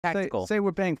Tactical. Say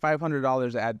we're paying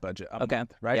 $500 ad budget a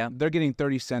month, right? Yeah. They're getting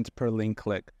 30 cents per link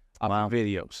click off of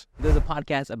videos. There's a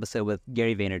podcast episode with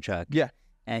Gary Vaynerchuk. Yeah.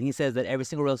 And he says that every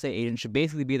single real estate agent should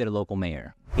basically be their local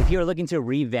mayor. If you're looking to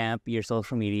revamp your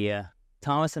social media,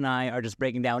 Thomas and I are just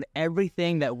breaking down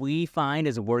everything that we find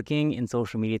is working in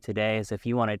social media today. So if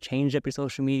you want to change up your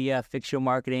social media, fix your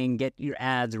marketing, get your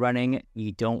ads running,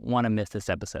 you don't want to miss this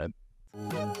episode.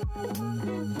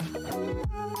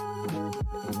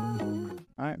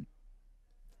 All right.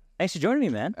 Thanks for joining me,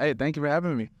 man. Hey, thank you for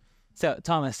having me. So,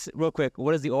 Thomas, real quick,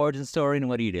 what is the origin story and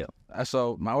what do you do?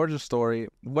 So my origin story,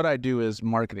 what I do is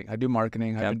marketing. I do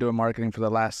marketing. I've been doing marketing for the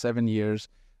last 7 years.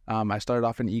 I started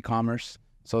off in e-commerce,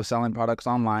 so selling products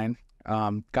online.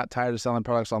 Got tired of selling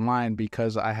products online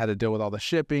because I had to deal with all the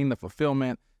shipping, the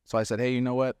fulfillment. So I said, hey, you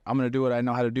know what? I'm going to do what I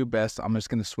know how to do best. I'm just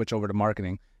going to switch over to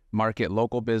marketing, market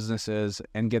local businesses,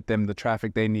 and get them the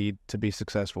traffic they need to be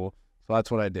successful. So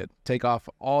that's what I did. Take off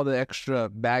all the extra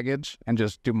baggage and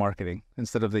just do marketing.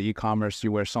 Instead of the e-commerce,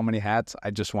 you wear so many hats.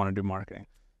 I just want to do marketing.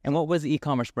 And what was the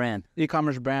e-commerce brand?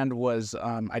 E-commerce brand was,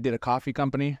 I did a coffee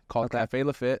company called Cafe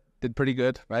Lafite. Did pretty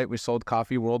good, right? We sold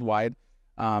coffee worldwide.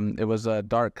 It was a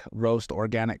dark roast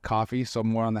organic coffee, so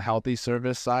more on the healthy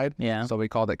service side. Yeah. So we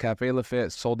called it Cafe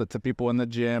Lafite, sold it to people in the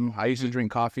gym. I used to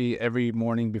drink coffee every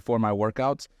morning before my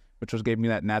workouts, which gave me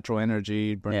that natural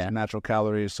energy, burn some natural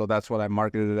calories. So that's what I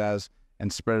marketed it as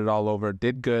and spread it all over.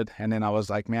 Did good. And then I was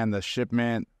like, man, the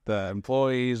shipment, the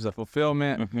employees, the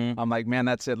fulfillment. I'm like, man,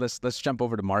 that's it. Let's jump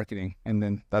over to marketing. And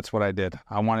then that's what I did.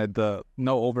 I wanted the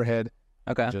no overhead.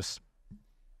 Just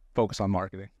focus on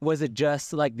marketing. Was it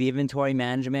just like the inventory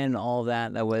management and all of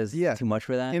that was too much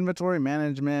for that? Inventory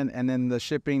management and then the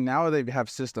shipping. Now they have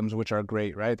systems which are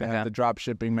great, right? They have the drop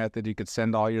shipping method. You could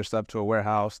send all your stuff to a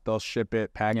warehouse. They'll ship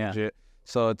it, package it.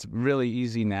 So it's really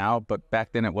easy now, but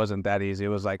back then it wasn't that easy. It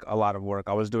was like a lot of work.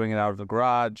 I was doing it out of the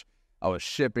garage. I was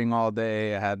shipping all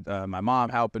day. I had my mom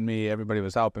helping me. Everybody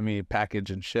was helping me package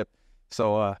and ship.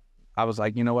 So I was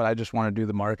like, you know what? I just want to do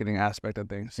the marketing aspect of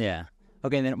things. Yeah.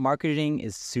 Okay, and then marketing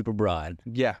is super broad.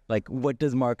 Yeah. Like what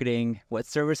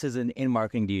services in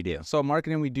marketing do you do? So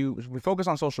marketing, we focus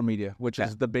on social media, which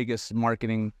is the biggest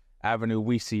marketing avenue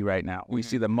we see right now. We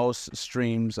see the most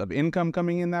streams of income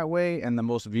coming in that way and the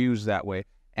most views that way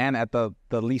and at the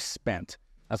least spent.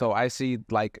 So I see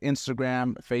like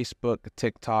Instagram, Facebook,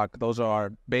 TikTok, those are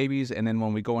our babies. And then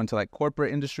when we go into like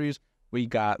corporate industries, we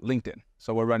got LinkedIn.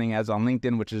 So we're running ads on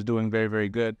LinkedIn, which is doing very, very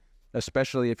good,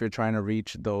 especially if you're trying to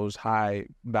reach those high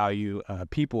value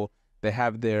people. They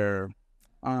have their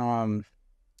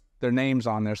names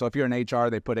on there. So if you're an HR,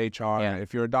 they put HR.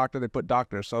 If you're a doctor, they put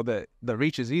doctor. So the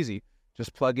reach is easy.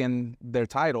 Just plug in their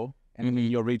title and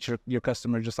you'll reach your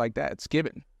customer just like that. It's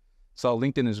given. So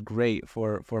LinkedIn is great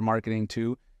for marketing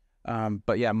too.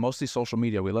 But yeah, mostly social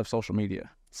media. We love social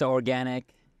media. So organic.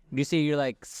 Do you see you're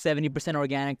like 70%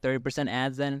 organic, 30%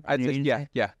 ads then? I'd say,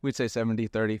 yeah. We'd say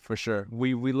 70-30 for sure.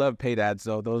 We love paid ads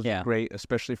though. Those are great,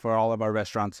 especially for all of our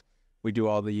restaurants. We do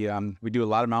all the we do a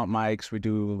lot of mount mics. We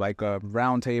do like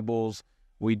round tables.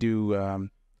 We do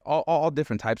all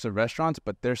different types of restaurants,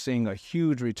 but they're seeing a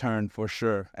huge return for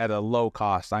sure at a low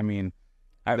cost. I mean,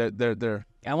 they're.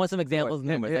 I want some examples.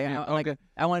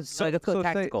 I want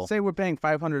tactical. Say we're paying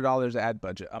 $500 ad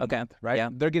budget a month, right? Yeah.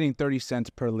 They're getting 30 cents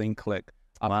per link click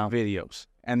off of videos,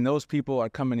 and those people are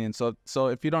coming in. So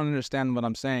if you don't understand what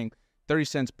I'm saying, 30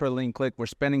 cents per link click. We're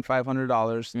spending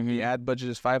 $500. The ad budget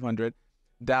is $500.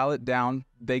 Dial it down.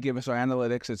 They give us our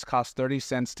analytics. It's cost 30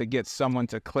 cents to get someone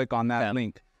to click on that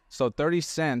link. So 30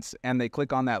 cents, and they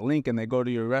click on that link and they go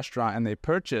to your restaurant and they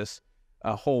purchase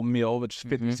a whole meal, which is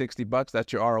 50, 60 bucks.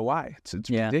 That's your ROI. It's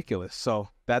ridiculous. So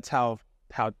that's how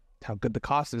good the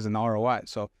cost is in ROI.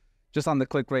 So just on the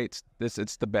click rates,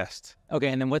 it's the best. Okay,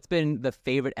 and then what's been the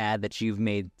favorite ad that you've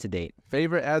made to date?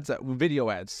 Favorite ads,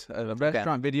 video ads.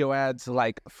 Restaurant video ads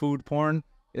like food porn.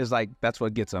 Is like, that's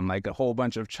what gets them, like a whole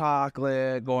bunch of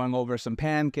chocolate, going over some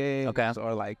pancakes,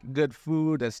 or like good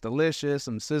food that's delicious,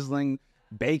 some sizzling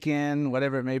bacon,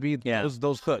 whatever it may be.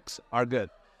 Those hooks are good.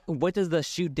 What does the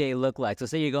shoot day look like? So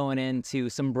say you're going into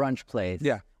some brunch place.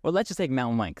 Or let's just take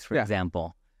Mountain Mike's, for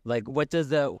example. Like what's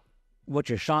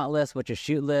your shot list, what's your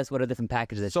shoot list, what are different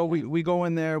packages? So we go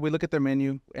in there, we look at their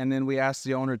menu, and then we ask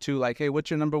the owner too, like, hey,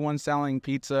 what's your number one selling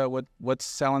pizza? What's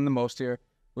selling the most here?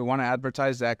 We want to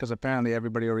advertise that because apparently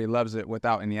everybody already loves it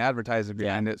without any advertising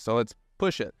behind it. So let's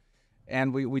push it.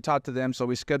 And we talk to them. So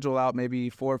we schedule out maybe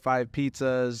 4 or 5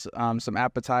 pizzas, some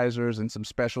appetizers, and some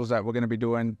specials that we're going to be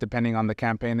doing depending on the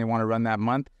campaign they want to run that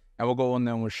month. And we'll go in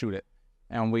there and we'll shoot it.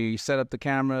 And we set up the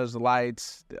cameras, the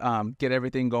lights, get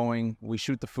everything going. We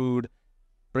shoot the food,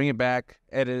 bring it back,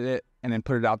 edit it, and then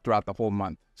put it out throughout the whole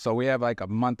month. So we have like a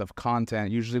month of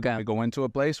content. Usually when we go into a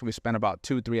place, we spend about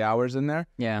 2-3 hours in there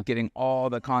getting all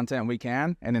the content we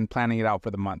can and then planning it out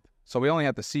for the month. So we only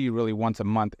have to see you really once a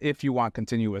month if you want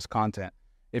continuous content.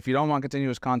 If you don't want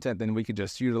continuous content, then we could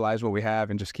just utilize what we have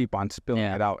and just keep on spilling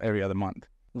it out every other month.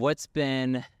 What's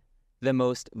been the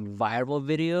most viral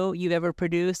video you've ever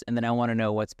produced? And then I want to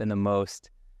know what's been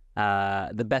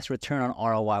the best return on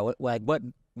ROI.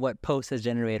 What post has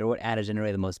generated or what ad has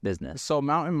generated the most business? So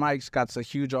Mountain Mike's got a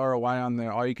huge ROI on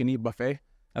their all-you-can-eat buffet.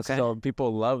 Okay. So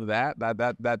people love that.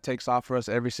 That takes off for us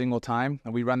every single time.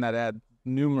 And we run that ad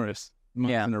numerous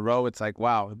months in a row. It's like,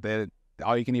 wow,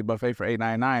 all-you-can-eat buffet for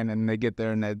 $8.99, and they get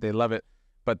there and they love it.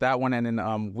 But that one, and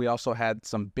then we also had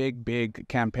some big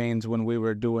campaigns when we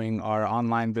were doing our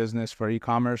online business for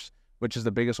e-commerce, which is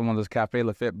the biggest one was Cafe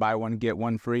Lafite, buy one, get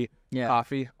one free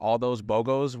coffee. All those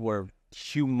BOGOs were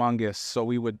humongous. So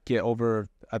we would get over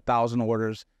 1,000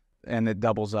 orders and it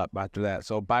doubles up after that.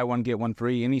 So buy one, get one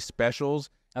free. Any specials,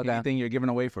 anything you're giving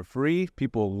away for free,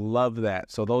 people love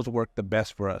that. So those work the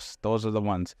best for us. Those are the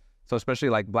ones. So especially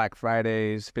like Black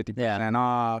Fridays, 50%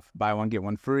 off, buy one, get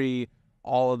one free.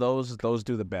 All of those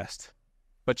do the best.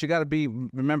 But you got to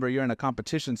remember, you're in a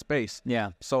competition space.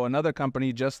 Yeah. So another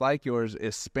company just like yours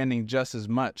is spending just as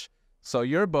much. So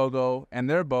your BOGO and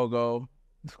their BOGO,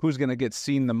 who's going to get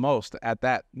seen the most at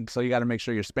that? So you got to make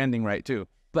sure you're spending right too.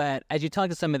 But as you talk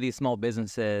to some of these small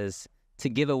businesses, to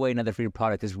give away another free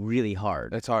product is really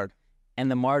hard. It's hard. And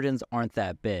the margins aren't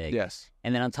that big. Yes.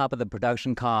 And then on top of the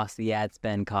production cost, the ad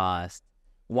spend cost,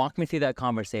 walk me through that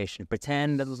conversation.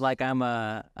 Pretend like I'm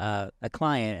a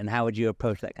client, and how would you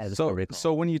approach that kind of vertical?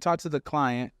 So when you talk to the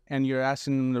client and you're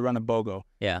asking them to run a BOGO,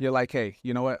 you're like, hey,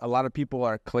 you know what? A lot of people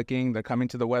are clicking, they're coming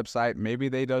to the website. Maybe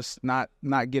they just not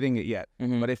getting it yet.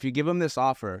 But if you give them this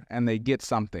offer and they get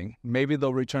something, maybe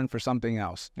they'll return for something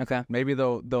else. Okay. Maybe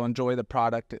they'll enjoy the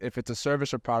product. If it's a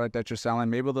service or product that you're selling,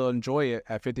 maybe they'll enjoy it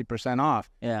at 50% off.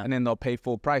 Yeah. And then they'll pay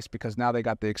full price because now they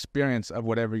got the experience of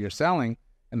whatever you're selling.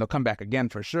 And they'll come back again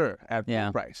for sure at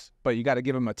full price. But you got to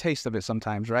give them a taste of it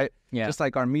sometimes, right? Yeah. Just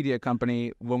like our media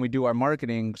company, when we do our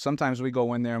marketing, sometimes we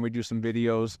go in there and we do some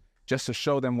videos just to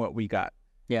show them what we got.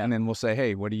 Yeah. And then we'll say,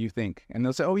 hey, what do you think? And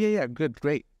they'll say, oh, yeah, good,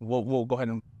 great. We'll go ahead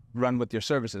and run with your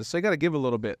services. So you got to give a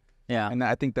little bit. Yeah. And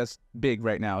I think that's big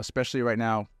right now, especially right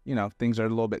now, things are a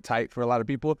little bit tight for a lot of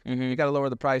people. You got to lower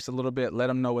the price a little bit, let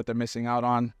them know what they're missing out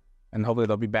on, and hopefully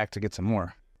they'll be back to get some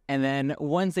more. And then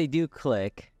once they do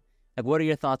click, like, what are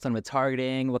your thoughts on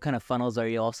retargeting? What kind of funnels are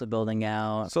you also building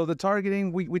out? So the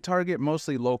targeting, we target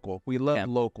mostly local. We love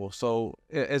local. So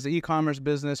as an e-commerce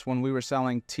business, when we were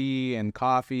selling tea and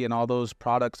coffee and all those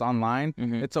products online,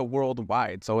 it's a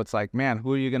worldwide. So it's like, man,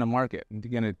 who are you going to market?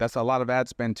 That's a lot of ad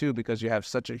spend too, because you have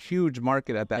such a huge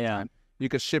market at that time. You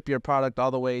could ship your product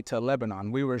all the way to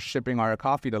Lebanon. We were shipping our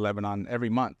coffee to Lebanon every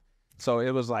month. So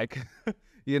it was like,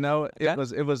 it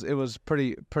was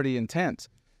pretty intense.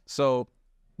 So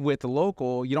with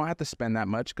local, you don't have to spend that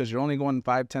much because you're only going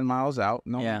 5-10 miles out.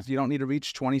 You don't need to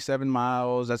reach 27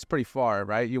 miles. That's pretty far,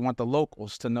 right? You want the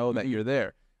locals to know that you're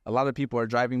there. A lot of people are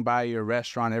driving by your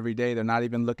restaurant every day. They're not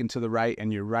even looking to the right,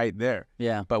 and you're right there.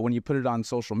 Yeah. But when you put it on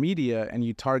social media and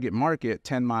you target market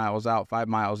 10 miles out, 5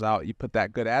 miles out, you put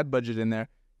that good ad budget in there,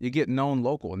 you get known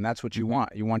local, and that's what you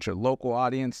want. You want your local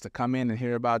audience to come in and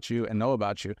hear about you and know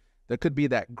about you. There could be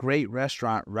that great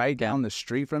restaurant right down the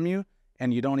street from you,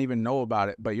 and you don't even know about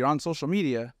it, but you're on social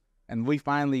media, and we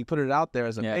finally put it out there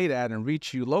as a paid ad and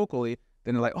reach you locally,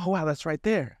 then they're like, oh, wow, that's right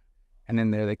there. And then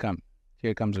there they come.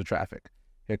 Here comes the traffic.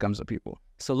 Here comes the people.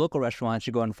 So local restaurants,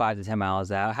 you're going 5 to 10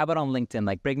 miles out. How about on LinkedIn?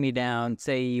 Like, break me down.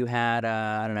 Say you had,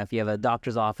 I don't know, if you have a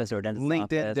doctor's office or a dentist's office.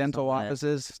 LinkedIn, dental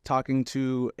offices, talking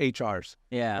to HRs.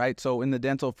 Yeah. Right? So in the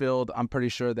dental field, I'm pretty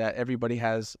sure that everybody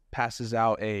passes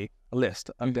out a list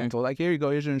of dental. Like, here you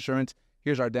go. Here's your insurance.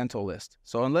 Here's our dental list.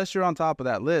 So unless you're on top of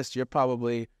that list, you're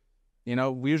probably,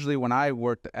 usually when I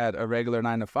worked at a regular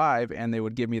 9-to-5 and they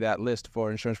would give me that list for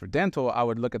insurance for dental, I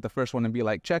would look at the first one and be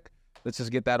like, check, let's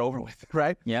just get that over with,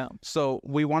 right? Yeah. So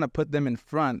we want to put them in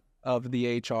front of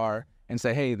the HR and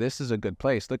say, hey, this is a good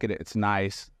place. Look at it. It's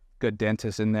nice. Good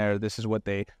dentists in there. This is what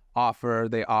they offer.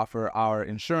 They offer our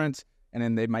insurance. And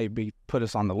then they might put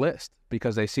us on the list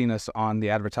because they've seen us on the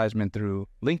advertisement through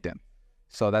LinkedIn.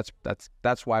 So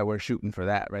that's why we're shooting for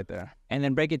that right there. And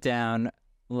then break it down.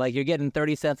 Like, you're getting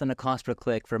 30 cents on the cost per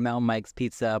click for Mountain Mike's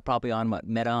Pizza, probably on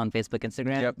Meta, on Facebook,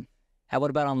 Instagram? Yep. What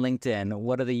about on LinkedIn?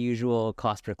 What are the usual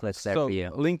cost per clicks there for you?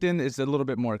 LinkedIn is a little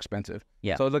bit more expensive.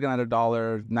 Yeah. So looking at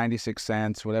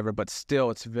 $1.96, whatever, but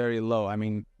still it's very low. I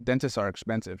mean, dentists are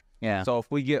expensive. Yeah. So if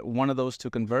we get one of those to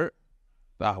convert,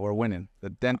 we're winning. The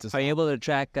dentist. Are you able to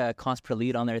track cost per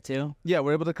lead on there too? Yeah,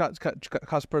 we're able to cut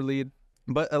cost per lead.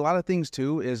 But a lot of things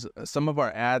too is some of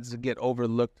our ads get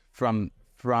overlooked from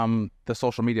the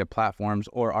social media platforms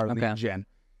or our lead gen.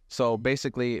 So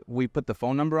basically, we put the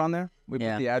phone number on there. We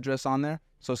put the address on there.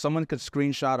 So someone could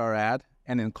screenshot our ad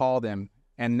and then call them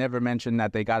and never mention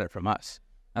that they got it from us.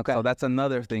 Okay. So that's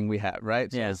another thing we have,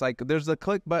 right? So it's like there's a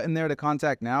click button there to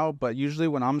contact now, but usually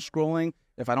when I'm scrolling,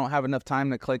 if I don't have enough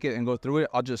time to click it and go through it,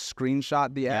 I'll just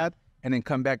screenshot the ad and then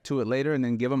come back to it later and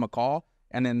then give them a call.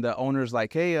 And then the owner's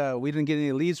like, hey, we didn't get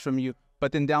any leads from you.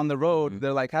 But then down the road,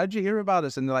 they're like, how'd you hear about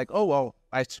us? And they're like, oh, well,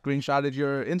 I screenshotted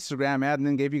your Instagram ad and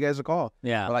then gave you guys a call.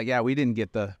 Yeah. They're like, yeah, we didn't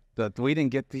get the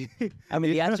I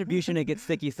mean, the attribution, it gets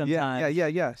sticky sometimes.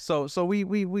 Yeah. So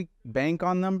we bank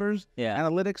on numbers,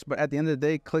 analytics, but at the end of the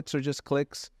day, clicks are just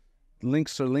clicks.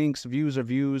 Links are links, views are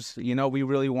views. You know, we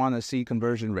really want to see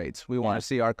conversion rates. We want to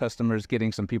see our customers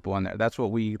getting some people in there. That's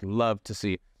what we love to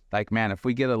see. Like, man, if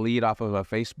we get a lead off of a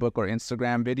Facebook or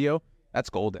Instagram video, that's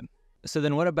golden. So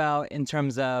then what about in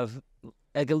terms of,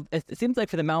 it seems like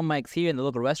for the mountain mics here in the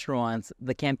local restaurants,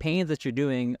 the campaigns that you're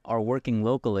doing are working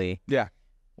locally. Yeah.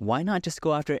 Why not just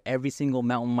go after every single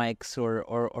mountain mics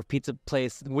or pizza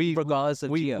place, regardless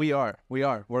of geo? We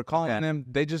are. We're calling them.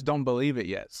 They just don't believe it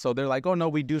yet. So they're like, oh, no,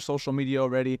 we do social media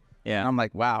already. Yeah. And I'm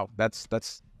like, wow, that's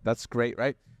great,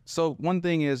 right? So one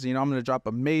thing is, I'm going to drop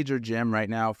a major gem right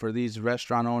now for these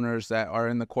restaurant owners that are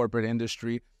in the corporate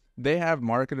industry. They have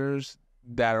marketers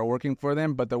that are working for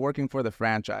them, but they're working for the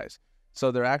franchise. So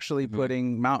they're actually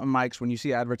putting mountain mics. When you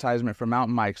see advertisement for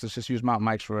mountain mics, let's just use mountain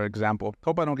mics for example.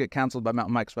 Hope I don't get canceled by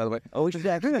mountain mics, by the way. Oh, we should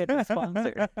actually get a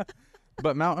sponsor.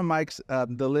 But mountain mics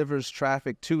delivers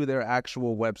traffic to their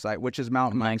actual website, which is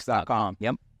mountainmics.com.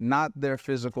 Yep. Not their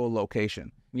physical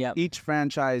location. Yep. Each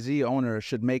franchisee owner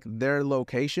should make their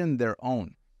location their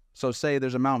own. So say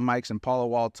there's a mountain mics in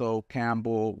Palo Alto,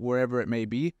 Campbell, wherever it may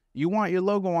be. You want your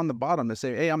logo on the bottom to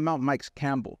say, hey, I'm Mountain Mics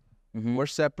Campbell. We're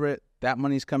separate. That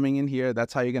money's coming in here.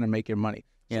 That's how you're going to make your money.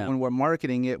 So when we're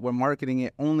marketing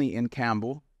it only in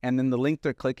Campbell. And then the link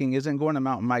they're clicking isn't going to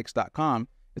mountainmics.com.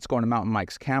 It's going to Mountain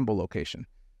Mics Campbell location.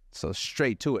 So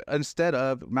straight to it. Instead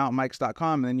of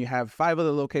mountainmics.com, and then you have 5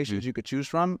 other locations you could choose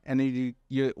from. And then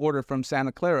you order from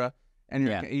Santa Clara. And,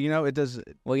 it does...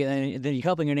 Well, then you're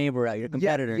helping your neighbor out, your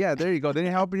competitor. Yeah, there you go. Then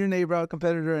you're helping your neighbor out,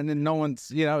 competitor, and then no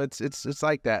one's, it's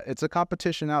like that. It's a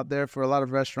competition out there for a lot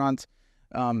of restaurants.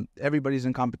 Everybody's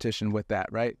in competition with that,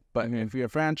 right? But if your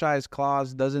franchise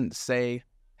clause doesn't say,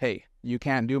 hey, you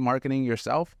can't do marketing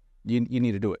yourself, you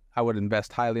need to do it. I would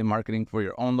invest highly in marketing for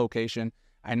your own location.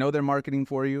 I know they're marketing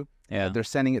for you. Yeah. They're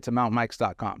sending it to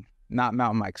mountainmics.com, not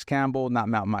Mountain Mics Campbell, not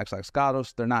Mountain Mics Los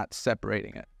Gatos. They're not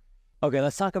separating it. Okay,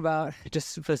 let's talk about,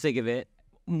 just for the sake of it,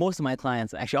 most of my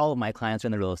clients, actually all of my clients are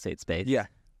in the real estate space. Yeah.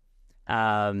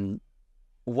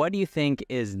 What do you think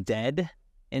is dead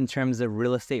in terms of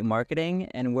real estate marketing,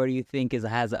 and where do you think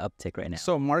has an uptick right now?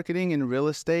 So marketing in real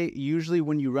estate, usually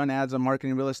when you run ads on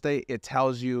marketing real estate, it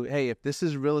tells you, hey, if this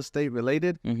is real estate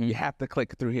related, you have to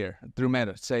click through here, through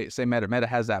Meta. Say Meta. Meta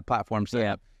has that platform set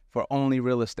up for only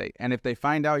real estate. And if they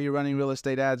find out you're running real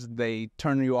estate ads, they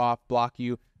turn you off, block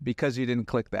you because you didn't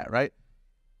click that, right?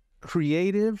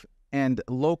 Creative and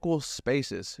local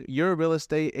spaces. You're a real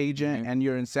estate agent and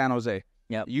you're in San Jose.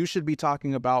 Yep. You should be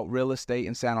talking about real estate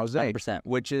in San Jose, 100%.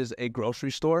 Which is a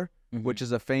grocery store, which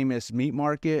is a famous meat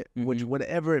market, which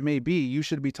whatever it may be, you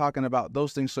should be talking about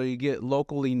those things so you get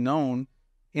locally known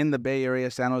in the Bay Area,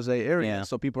 San Jose area. Yeah.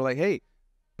 So people are like, hey,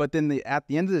 but then at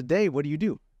the end of the day, what do? You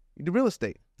do real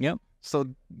estate. Yep. So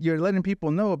you're letting people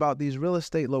know about these real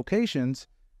estate locations,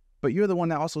 but you're the one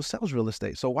that also sells real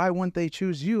estate. So why wouldn't they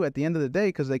choose you at the end of the day?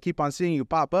 Because they keep on seeing you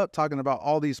pop up talking about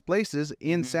all these places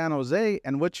in San Jose.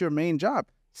 And what's your main job?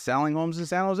 Selling homes in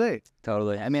San Jose.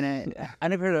 Totally. I mean, I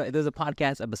never heard of, there's a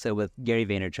podcast episode with Gary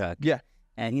Vaynerchuk. Yeah.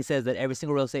 And he says that every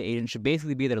single real estate agent should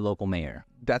basically be their local mayor.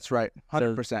 That's right.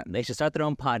 100%. So they should start their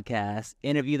own podcast,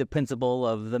 interview the principal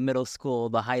of the middle school,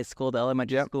 the high school, the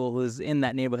elementary school who's in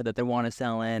that neighborhood that they want to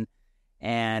sell in,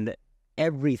 and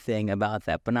everything about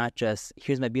that, but not just,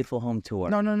 here's my beautiful home tour.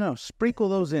 No. Sprinkle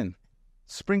those in.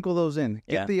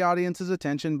 Get the audience's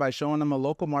attention by showing them a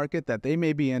local market that they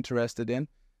may be interested in.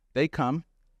 They come,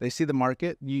 they see the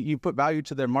market. You put value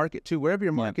to their market too. Wherever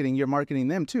you're marketing, you're marketing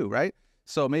them too, right?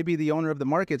 So maybe the owner of the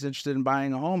market's interested in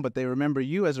buying a home, but they remember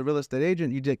you as a real estate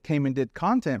agent. You came and did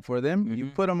content for them. You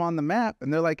put them on the map,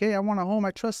 and they're like, hey, I want a home.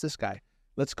 I trust this guy.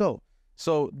 Let's go.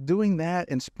 So doing that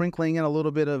and sprinkling in a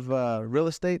little bit of real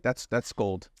estate, that's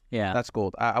gold. Yeah. That's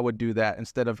gold. I would do that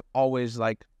instead of always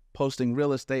like posting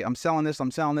real estate. I'm selling this.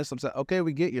 Okay,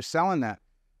 we get you're selling that.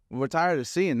 We're tired of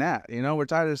seeing that. We're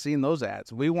tired of seeing those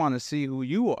ads. We want to see who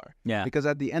you are. Yeah. Because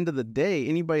at the end of the day,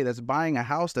 anybody that's buying a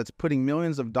house that's putting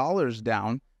millions of dollars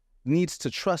down needs to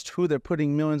trust who they're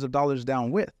putting millions of dollars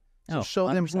down with. So show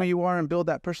 100%. Them who you are and build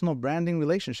that personal branding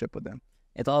relationship with them.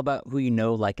 It's all about who you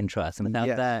know, like, and trust. And without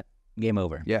that, game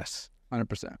over. Yes,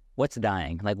 100%. What's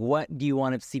dying? Like, what do you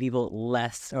want to see people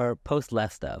less or post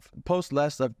less of? Post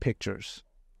less of pictures.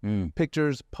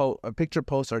 Picture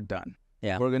posts are done.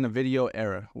 Yeah. We're in a video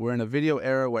era. We're in a video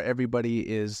era where everybody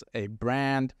is a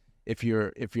brand. If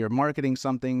you're marketing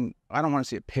something, I don't want to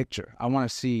see a picture. I want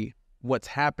to see what's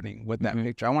happening with that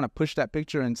picture. I want to push that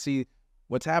picture and see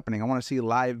what's happening. I want to see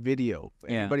live video.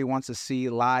 Everybody wants to see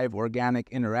live organic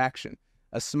interaction.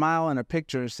 A smile and a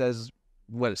picture says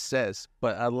what it says,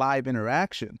 but a live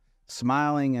interaction,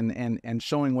 smiling and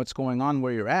showing what's going on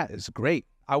where you're at is great.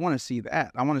 I want to see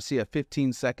that. I want to see a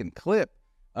 15-second clip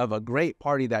of a great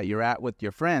party that you're at with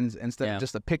your friends instead of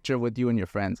just a picture with you and your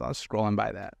friends. I was scrolling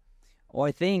by that. Well,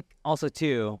 I think also,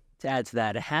 too, to add to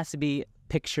that, it has to be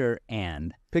picture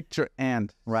and. Picture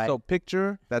and. Right. So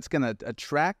picture that's going to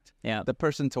attract the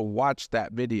person to watch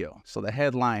that video. So the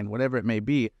headline, whatever it may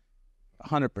be,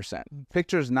 100%.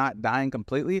 Picture's not dying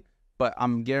completely, but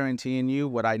I'm guaranteeing you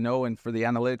what I know, and for the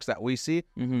analytics that we see,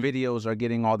 videos are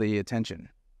getting all the attention.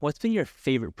 What's been your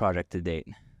favorite project to date?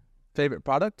 Favorite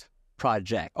product?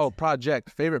 Project. Oh,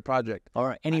 project. Favorite project.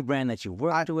 Or any brand that you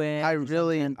worked with. I like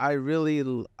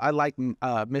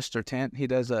Mr. Tint. He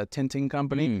does a tinting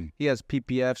company. He has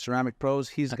PPF, Ceramic Pros.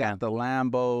 He's got the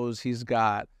Lambos. He's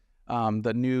got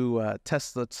the new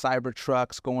Tesla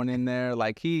Cybertrucks going in there.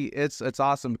 Like it's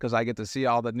awesome because I get to see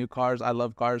all the new cars. I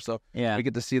love cars, so we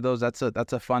get to see those. That's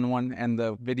a fun one, and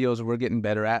the videos we're getting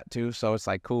better at too. So it's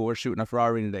like cool. We're shooting a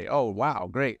Ferrari today. Oh wow,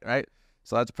 great, right?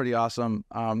 So that's pretty awesome.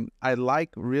 I like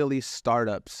really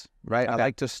startups, right? I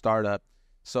like to start up.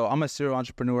 So I'm a serial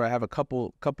entrepreneur. I have a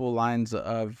couple lines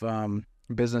of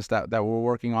business that we're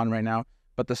working on right now.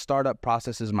 But the startup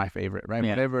process is my favorite, right?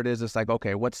 Yeah. Whatever it is, it's like,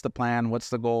 okay, what's the plan? What's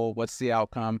the goal? What's the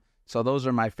outcome? So those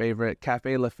are my favorite.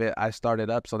 Cafe Lafite, I started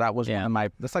up. So that was one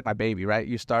of that's like my baby, right?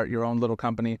 You start your own little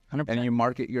company 100%. And you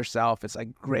market yourself. It's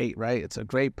like great, right? It's a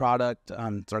great product.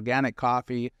 It's organic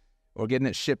coffee. We're getting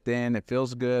it shipped in. It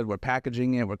feels good. We're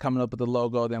packaging it. We're coming up with the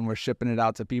logo. Then we're shipping it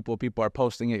out to people. People are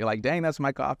posting it. You're like, dang, that's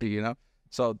my coffee,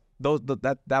 So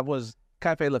that was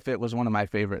Cafe Lafite was one of my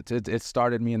favorites. It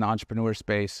started me in the entrepreneur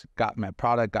space. Got my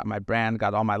product, got my brand,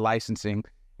 got all my licensing,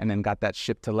 and then got that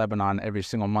shipped to Lebanon every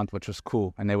single month, which was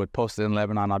cool. And they would post it in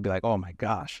Lebanon. I'd be like, oh my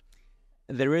gosh.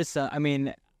 There is,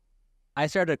 I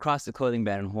started across the clothing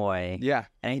brand in Hawaii. Yeah.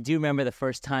 And I do remember the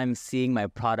first time seeing my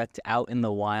product out in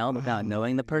the wild without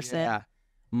knowing the person. Yeah.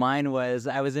 Mine was,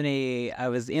 I was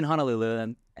in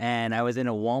Honolulu and I was in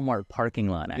a Walmart parking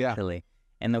lot actually. Yeah.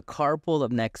 And the car pulled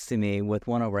up next to me with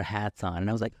one of our hats on. And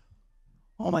I was like,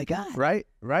 oh my God. Right.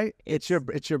 It's your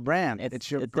brand. It's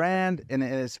your brand and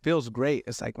it feels great.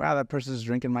 It's like, wow, that person's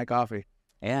drinking my coffee.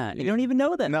 Yeah. You don't even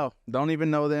know them. No, don't even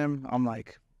know them. I'm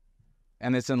like,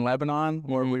 and it's in Lebanon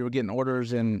where we were getting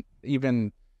orders in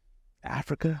even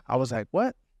Africa. I was like,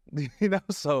 what?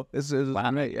 So this is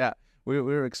wow. Great. Yeah. We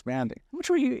were expanding.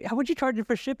 How would you charge it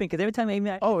for shipping? Because every time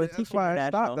that's why I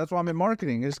stopped. That's why I'm in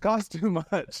marketing. It costs too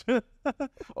much.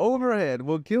 Overhead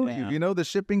will kill you. The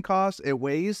shipping costs, it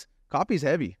weighs. Coffee's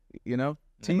heavy,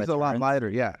 Tea's a lot lighter.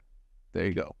 Yeah. There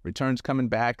you go. Returns coming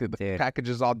back. The package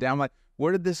is all down. Like,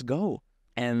 where did this go?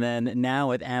 And then now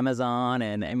with Amazon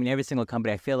and every single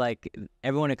company, I feel like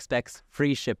everyone expects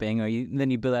free shipping,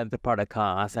 then you build out the product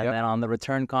cost, and then on the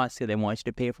return costs, they want you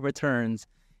to pay for returns.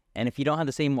 And if you don't have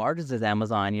the same margins as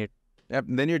Amazon,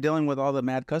 then you're dealing with all the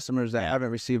mad customers that haven't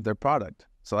received their product.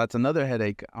 So that's another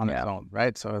headache on its own,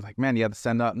 right? So it's like, man, you have to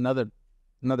send out another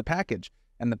package,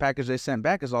 and the package they sent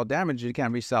back is all damaged. You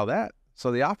can't resell that.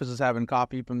 So the office is having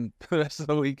coffee from the rest of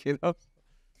the week,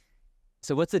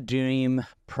 So what's a dream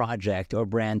project or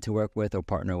brand to work with or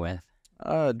partner with?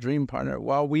 Dream partner.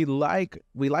 Well, we like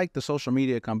the social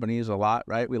media companies a lot,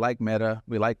 right? We like Meta.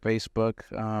 We like Facebook.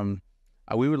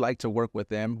 We would like to work with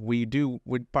them. We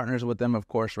partners with them, of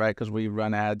course, right? Because we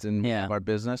run ads in our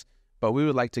business. But we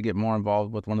would like to get more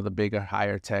involved with one of the bigger,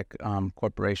 higher tech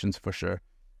corporations for sure.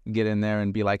 Get in there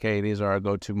and be like, hey, these are our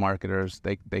go-to marketers.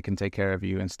 They can take care of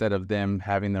you. Instead of them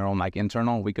having their own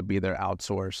internal, we could be their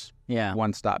outsource,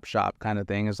 one-stop shop kind of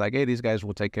thing. It's like, hey, these guys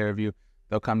will take care of you.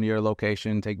 They'll come to your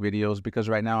location, take videos. Because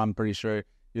right now, I'm pretty sure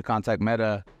you contact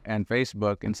Meta and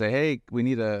Facebook and say, hey, we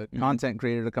need a content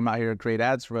creator to come out here and create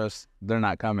ads for us. They're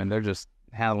not coming. They're just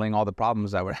handling all the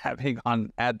problems that we're having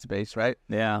on ad space, right?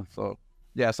 Yeah. So,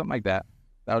 yeah, something like that.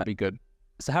 That would be good.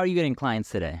 So how are you getting clients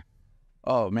today?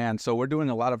 Oh, man. So we're doing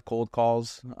a lot of cold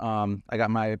calls. I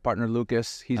got my partner,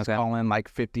 Lucas. He's calling like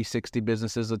 50, 60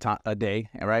 businesses a day,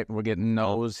 right? We're getting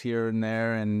no's here and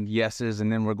there and yeses,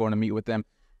 and then we're going to meet with them.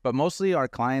 But mostly our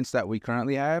clients that we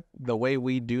currently have, the way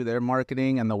we do their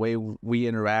marketing and the way we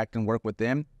interact and work with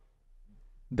them,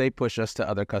 they push us to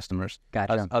other customers,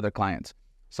 other clients.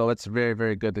 So it's very,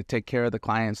 very good to take care of the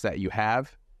clients that you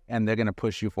have, and they're going to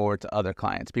push you forward to other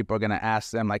clients. People are going to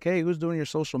ask them like, hey, who's doing your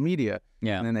social media?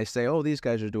 Yeah. And then they say, oh, these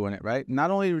guys are doing it, right? Not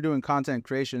only are we doing content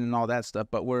creation and all that stuff,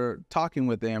 but we're talking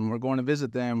with them. We're going to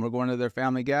visit them. We're going to their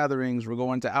family gatherings. We're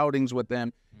going to outings with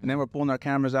them. And then we're pulling our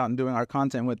cameras out and doing our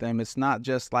content with them. It's not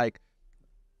just like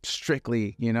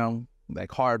strictly,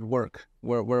 like hard work.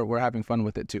 We're having fun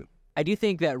with it too. I do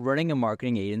think that running a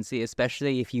marketing agency,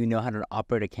 especially if you know how to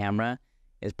operate a camera,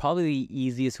 is probably the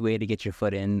easiest way to get your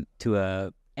foot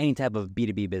into any type of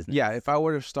B2B business. Yeah, if I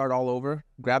were to start all over,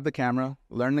 grab the camera,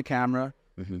 learn the camera,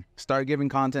 start giving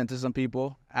content to some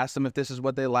people, ask them if this is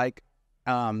what they like.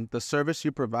 The service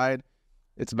you provide,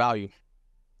 it's value.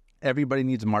 Everybody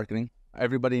needs marketing.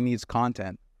 Everybody needs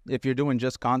content. If you're doing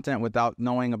just content without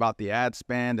knowing about the ad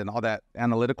spend and all that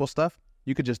analytical stuff,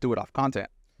 you could just do it off content.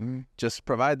 Just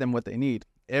provide them what they need.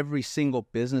 Every single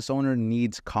business owner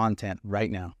needs content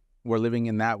right now. We're living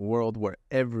in that world where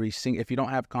if you don't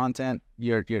have content,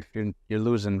 you're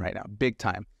losing right now, big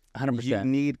time. 100%. You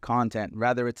need content.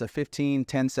 Rather it's a 15,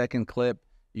 10-second clip,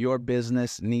 your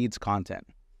business needs content.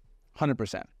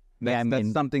 100%.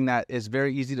 That's something that is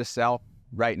very easy to sell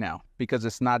right now because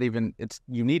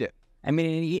you need it. I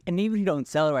mean, and even if you don't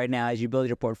sell it right now, as you build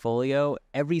your portfolio,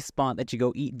 every spot that you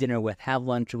go eat dinner with, have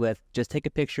lunch with, just take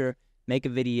a picture, make a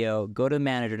video, go to the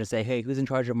manager and say, hey, who's in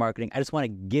charge of marketing? I just want to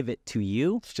give it to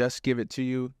you. Just give it to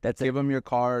you. Give them your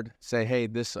card. Say, hey,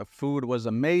 this food was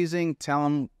amazing. Tell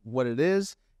them what it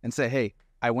is and say, hey,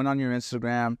 I went on your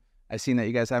Instagram. I seen that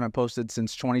you guys haven't posted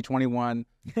since 2021.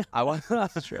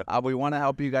 That's true. We want to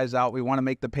help you guys out. We want to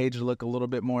make the page look a little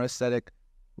bit more aesthetic.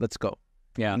 Let's go.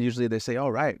 Yeah. And usually they say,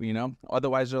 all right,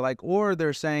 Otherwise they're like, or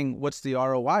they're saying, what's the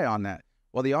ROI on that?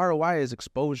 Well, the ROI is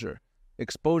exposure.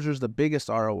 Exposure is the biggest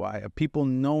ROI of people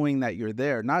knowing that you're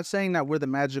there. Not saying that we're the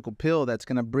magical pill that's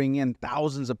going to bring in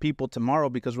thousands of people tomorrow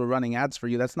because we're running ads for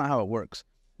you. That's not how it works.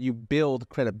 You build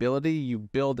credibility. You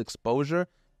build exposure.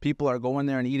 People are going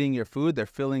there and eating your food. They're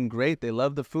feeling great. They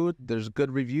love the food. There's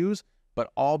good reviews,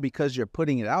 but all because you're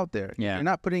putting it out there. Yeah. If you're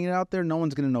not putting it out there, no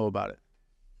one's going to know about it.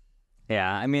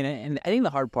 Yeah. I mean, and I think the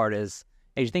hard part is,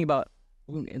 as you think about,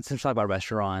 since we talk about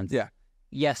restaurants. Yeah.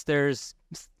 Yes, there's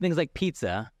things like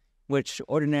pizza, which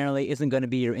ordinarily isn't going to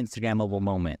be your Instagrammable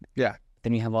moment. Yeah.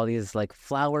 Then you have all these like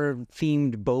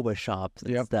flower-themed boba shops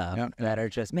and stuff that are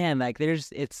just, man, like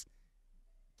it's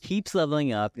keeps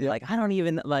leveling up. Yep. Like, I don't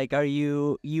even, like,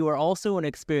 you are also an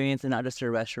experience and not just a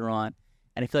restaurant.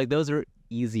 And I feel like those are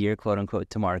easier, quote unquote,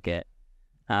 to market.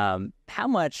 How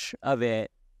much of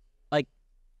it, like,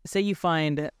 say you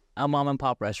find a mom and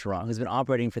pop restaurant who's been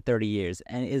operating for 30 years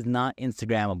and is not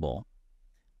Instagrammable.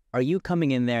 Are you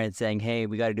coming in there and saying, hey,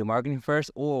 we got to do marketing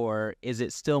first? Or is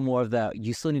it still more of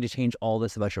you still need to change all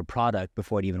this about your product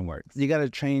before it even works? You got to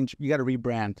change. You got to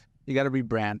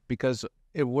rebrand. Because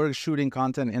if we're shooting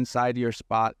content inside your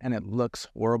spot and it looks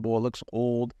horrible, it looks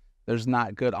old, there's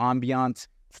not good ambiance,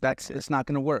 it's not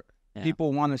going to work. Yeah.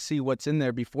 People want to see what's in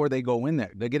there before they go in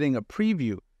there. They're getting a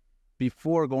preview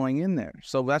before going in there.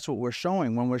 So that's what we're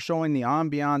showing. When we're showing the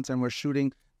ambiance and we're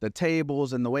shooting the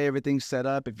tables and the way everything's set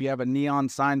up, if you have a neon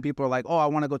sign, people are like, oh, I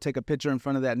want to go take a picture in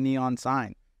front of that neon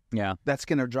sign. Yeah. That's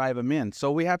going to drive them in.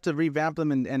 So we have to revamp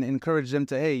them and encourage them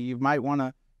to, hey, you might want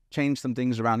to change some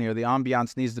things around here. The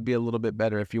ambiance needs to be a little bit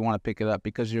better if you want to pick it up,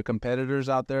 because your competitors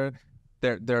out there,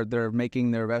 they're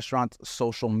making their restaurants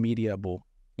social media-able.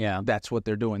 Yeah. That's what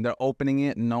they're doing. They're opening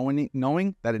it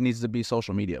knowing that it needs to be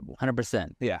social media-able. 100%.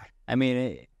 Yeah. I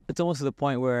mean, it's almost to the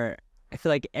point where I feel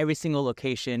like every single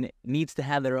location needs to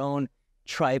have their own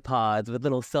tripods with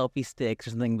little selfie sticks or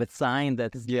something with signs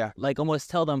that like almost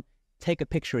tell them, take a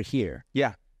picture here.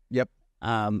 Yeah. Yep.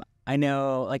 I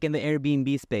know, like in the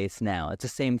Airbnb space now, it's the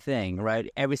same thing, right?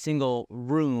 Every single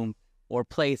room or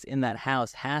place in that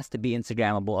house has to be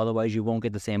Instagrammable, otherwise you won't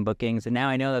get the same bookings. And now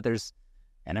I know that there's,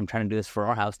 and I'm trying to do this for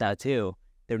our house now too,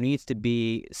 there needs to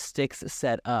be sticks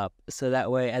set up so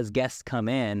that way as guests come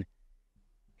in,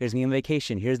 here's me on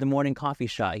vacation, here's the morning coffee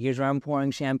shot, here's where I'm pouring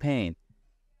champagne.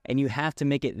 And you have to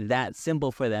make it that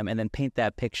simple for them and then paint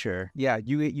that picture. Yeah,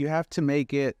 you have to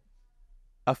make it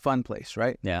a fun place,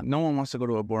 right? Yeah. No one wants to go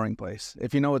to a boring place.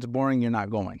 If you know it's boring, you're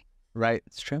not going, right?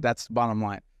 It's true. That's the bottom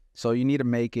line. So you need to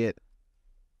make it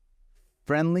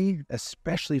friendly,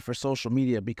 especially for social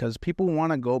media, because people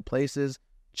want to go places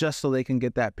just so they can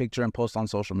get that picture and post on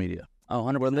social media. Oh,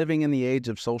 100%. We're living in the age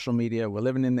of social media. We're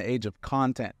living in the age of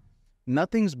content.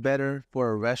 Nothing's better for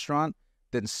a restaurant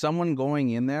than someone going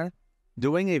in there,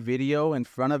 doing a video in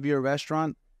front of your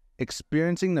restaurant,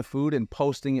 experiencing the food and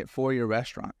posting it for your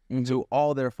restaurant to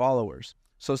all their followers.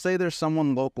 So say there's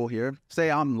someone local here.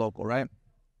 Say I'm local, right?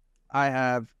 I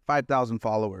have 5,000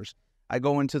 followers. I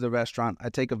go into the restaurant. I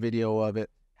take a video of it.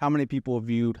 How many people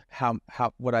viewed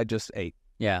what I just ate?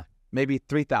 Yeah. Maybe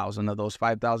 3,000 of those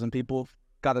 5,000 people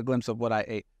got a glimpse of what I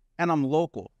ate. And I'm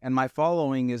local, and my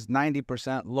following is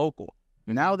 90% local.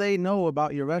 Now they know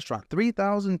about your restaurant.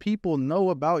 3,000 people know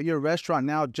about your restaurant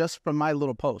now just from my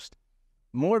little post.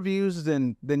 More views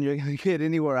than you're going to get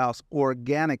anywhere else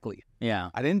organically. Yeah.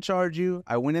 I didn't charge you.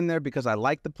 I went in there because I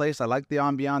liked the place. I liked the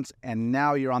ambiance, and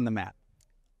now you're on the map.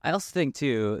 I also think,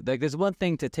 too, like there's one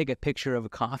thing to take a picture of a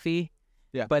coffee,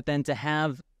 but then to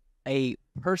have a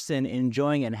person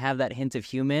enjoying it and have that hint of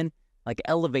human, like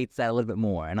elevates that a little bit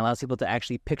more and allows people to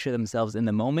actually picture themselves in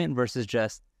the moment versus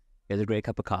just, here's a great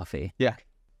cup of coffee. Yeah.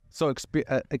 So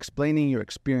explaining your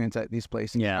experience at these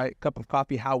places, yeah. Right? Cup of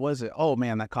coffee, how was it? Oh,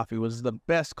 man, that coffee was the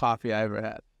best coffee I ever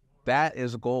had. That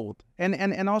is gold.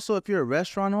 And also, if you're a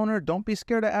restaurant owner, don't be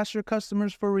scared to ask your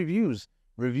customers for reviews.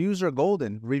 Reviews are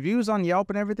golden. Reviews on Yelp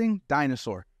and everything,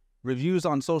 dinosaur. Reviews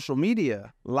on social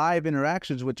media, live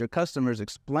interactions with your customers,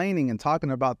 explaining and talking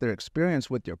about their experience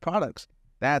with your products,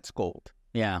 that's gold.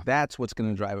 Yeah. That's what's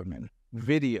going to drive them in.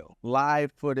 Video,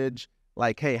 live footage,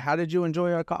 like, hey, how did you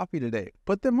enjoy our coffee today?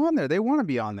 Put them on there. They want to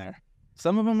be on there.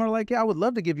 Some of them are like, yeah, I would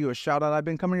love to give you a shout out. I've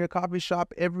been coming to your coffee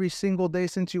shop every single day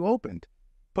since you opened.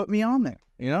 Put me on there,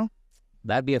 you know?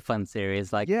 That'd be a fun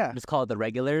series. Like, yeah. Just call it the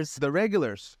regulars. The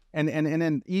regulars. And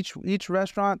then each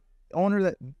restaurant owner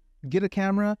that get a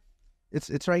camera,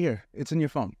 it's right here. It's in your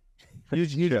phone.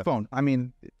 Use your phone. I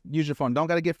mean, use your phone. Don't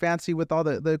got to get fancy with all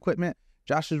the equipment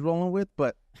Josh is rolling with,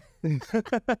 but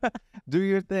do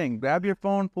your thing. Grab your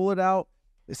phone, pull it out.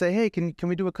 Say, hey, can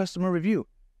we do a customer review?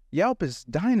 Yelp is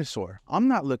dinosaur. I'm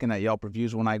not looking at Yelp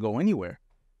reviews when I go anywhere.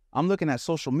 I'm looking at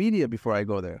social media before I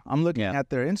go there. I'm looking at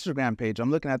their Instagram page.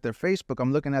 I'm looking at their Facebook.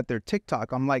 I'm looking at their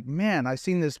TikTok. I'm like, man, I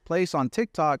seen this place on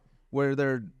TikTok where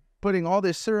they're putting all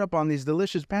this syrup on these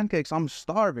delicious pancakes. I'm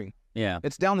starving. Yeah.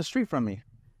 It's down the street from me.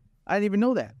 I didn't even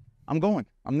know that. I'm going.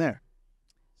 I'm there.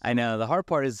 I know. The hard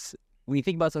part is when you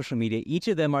think about social media, each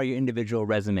of them are your individual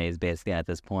resumes basically at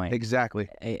this point. Exactly.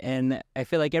 And I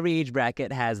feel like every age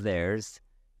bracket has theirs.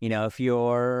 You know, if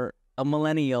you're a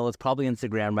millennial, it's probably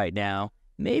Instagram right now.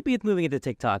 Maybe it's moving into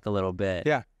TikTok a little bit.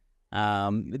 Yeah.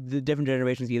 The different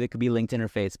generations either could be LinkedIn or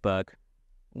Facebook.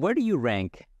 Where do you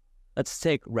rank? Let's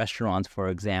take restaurants, for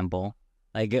example.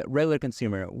 Like a regular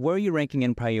consumer, where are you ranking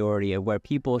in priority of where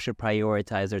people should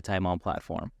prioritize their time on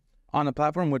platform? On a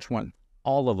platform, which one?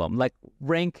 All of them. Like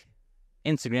rank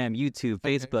Instagram, YouTube,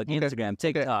 Facebook, Instagram,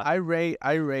 TikTok.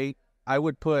 I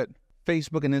would put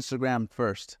Facebook and Instagram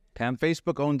first. Okay.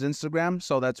 Facebook owns Instagram,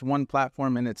 so that's one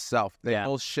platform in itself. They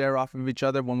both share off of each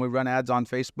other. When we run ads on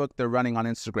Facebook, they're running on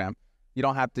Instagram. You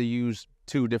don't have to use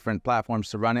two different platforms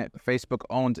to run it. Facebook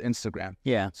owns Instagram.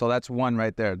 Yeah. So that's one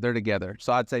right there. They're together.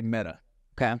 So I'd say Meta.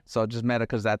 Okay. So just Meta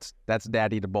because that's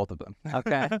daddy to both of them.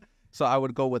 Okay. So I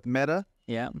would go with Meta.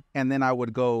 Yeah. And then I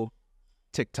would go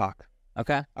TikTok.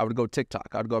 Okay. I would go TikTok.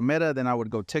 I would go Meta, then I would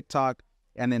go TikTok.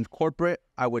 And then corporate,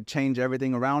 I would change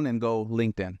everything around and go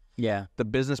LinkedIn. Yeah. The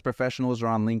business professionals are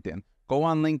on LinkedIn. Go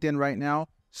on LinkedIn right now.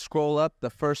 Scroll up. The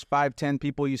first 5, 10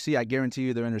 people you see, I guarantee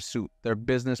you they're in a suit. They're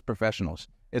business professionals.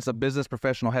 It's a business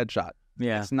professional headshot.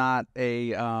 Yeah. It's not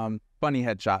a funny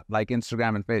headshot like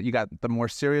Instagram and Facebook. You got the more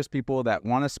serious people that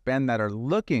want to spend that are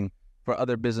looking for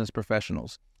other business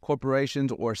professionals,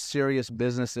 corporations or serious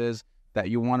businesses that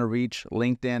you want to reach.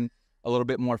 LinkedIn, a little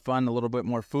bit more fun, a little bit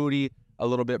more foodie, a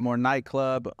little bit more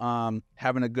nightclub,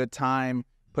 having a good time,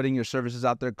 putting your services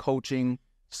out there, coaching,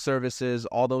 services,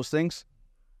 all those things.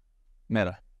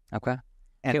 Meta. Okay.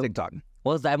 And TikTok.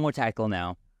 Well, let's dive more tactical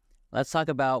now. Let's talk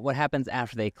about what happens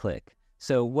after they click.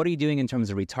 So what are you doing in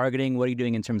terms of retargeting? What are you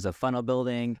doing in terms of funnel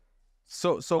building?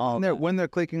 So when they're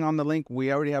clicking on the link,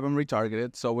 we already have them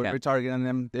retargeted. So we're retargeting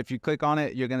them. If you click on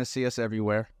it, you're going to see us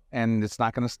everywhere. And it's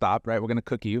not going to stop, right? We're going to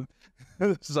cookie you.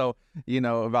 So,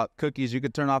 about cookies, you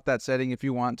could turn off that setting if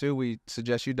you want to. We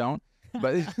suggest you don't.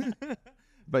 But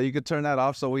but you could turn that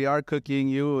off. So we are cookieing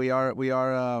you. We're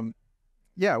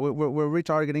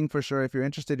retargeting for sure. If you're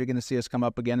interested, you're going to see us come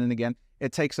up again and again.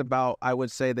 It takes about, I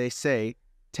would say, they say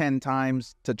 10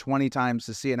 times to 20 times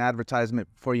to see an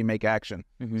advertisement before you make action.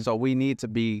 Mm-hmm. So we need to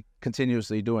be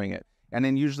continuously doing it. And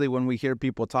then usually when we hear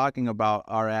people talking about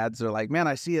our ads, they're like, man,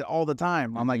 I see it all the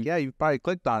time. I'm like, yeah, you probably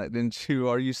clicked on it, didn't you?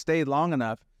 Or you stayed long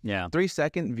enough. Yeah.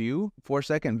 3-second view,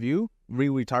 4-second view,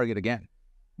 retarget again.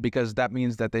 because that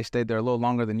means that they stayed there a little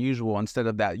longer than usual instead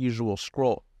of that usual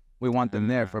scroll. We want them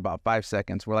there for about 5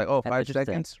 seconds. We're like, oh, 5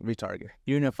 seconds, retarget.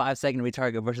 You're in a 5-second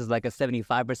retarget versus like a 75%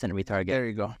 retarget. There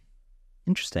you go.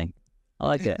 Interesting. I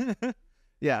like it.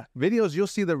 Yeah. Videos, you'll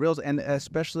see the reels, and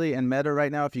especially in Meta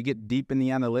right now, if you get deep in the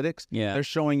analytics, they're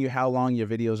showing you how long your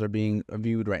videos are being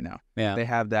viewed right now. Yeah. They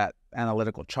have that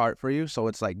analytical chart for you. So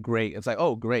it's like, great. It's like,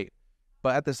 oh, great.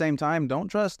 But at the same time, don't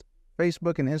trust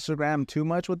Facebook and Instagram too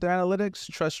much with their analytics.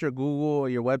 Trust your Google or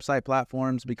your website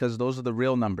platforms, because those are the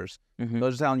real numbers.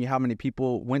 Those are telling you how many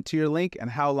people went to your link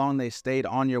and how long they stayed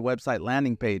on your website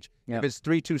landing page. If it's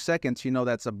 2 seconds, you know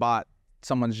that's a bot.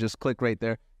 Someone's just clicked right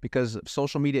there, because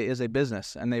social media is a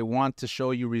business and they want to show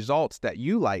you results that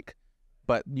you like,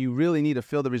 but you really need to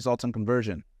feel the results on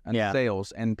conversion and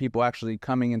sales and people actually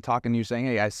coming and talking to you saying,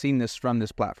 hey, I've seen this from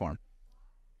this platform.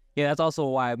 Yeah, that's also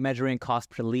why measuring cost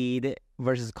per lead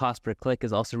versus cost per click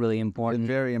is also really important. It's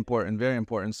very important, very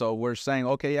important. So we're saying,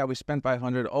 okay, yeah, we spent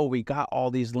 500. Oh, we got all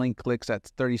these link clicks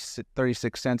at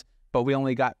 36 cents, but we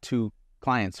only got 2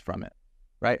 clients from it,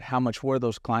 right? How much were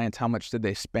those clients? How much did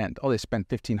they spend? Oh, they spent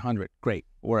 1,500. Great,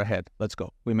 we're ahead. Let's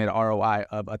go. We made an ROI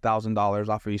of $1,000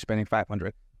 off of you spending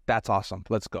 500. That's awesome.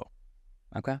 Let's go.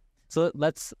 Okay. So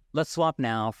let's swap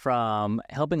now from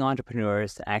helping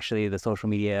entrepreneurs to actually the social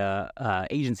media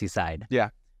agency side. Yeah.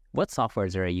 What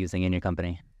softwares are you using in your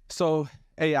company? So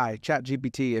AI,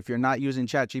 ChatGPT. If you're not using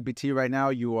ChatGPT right now,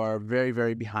 you are very,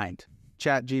 very behind.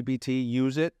 ChatGPT,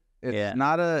 use it. It's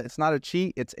not a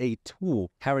cheat. It's a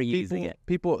tool. How are you using it?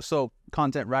 So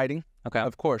content writing. Okay.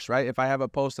 Of course, right? If I have a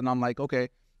post and I'm like, okay,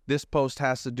 this post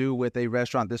has to do with a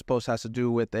restaurant. This post has to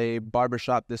do with a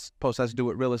barbershop. This post has to do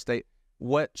with real estate.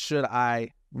 What should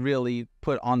I really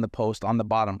put on the post, on the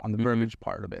bottom, on the verbiage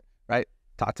part of it, right?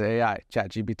 Talk to AI,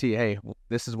 ChatGPT. Hey,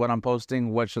 this is what I'm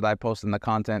posting. What should I post in the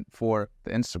content for the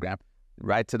Instagram?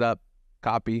 Writes it up,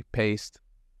 copy, paste.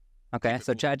 Okay,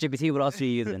 so ChatGPT, what else are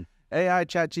you using? AI,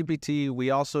 ChatGPT.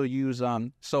 We also use,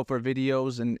 so for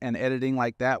videos and editing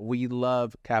like that, we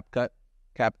love CapCut.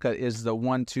 CapCut is the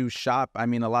one-two shop. I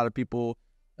mean, a lot of people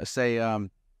say,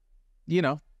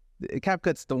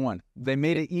 CapCut's the one. They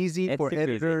made it easy for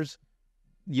editors.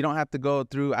 You don't have to go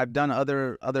through. I've done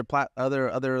other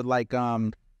like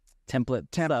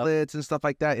templates and stuff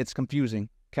like that. It's confusing.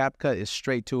 CapCut is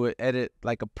straight to it. Edit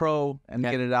like a pro and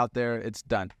get it out there. It's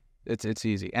done. It's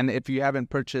easy. And if you haven't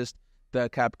purchased the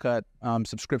CapCut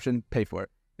subscription, pay for it.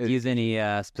 Do you use any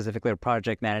specifically a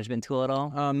project management tool at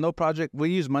all? No project. We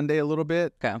use Monday a little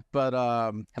bit. Okay. But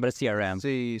how about a CRM?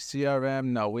 CRM.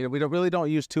 No, we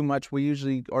don't use too much. We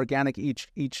usually organic each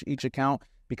account,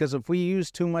 because if we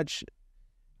use too much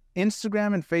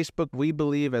Instagram and Facebook, we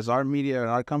believe as our media and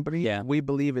our company, we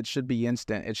believe it should be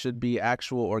instant. It should be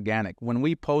actual organic. When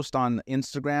we post on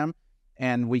Instagram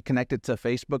and we connect it to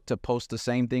Facebook to post the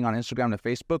same thing on Instagram to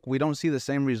Facebook, we don't see the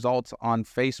same results on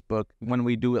Facebook when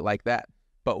we do it like that.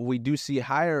 But we do see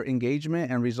higher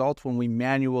engagement and results when we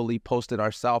manually post it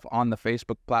ourselves on the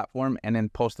Facebook platform and then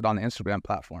post it on the Instagram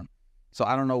platform. So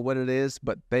I don't know what it is,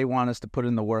 but they want us to put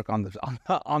in the work on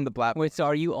the platform. Wait, so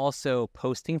are you also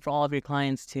posting for all of your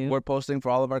clients too? We're posting for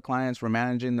all of our clients. We're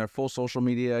managing their full social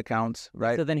media accounts,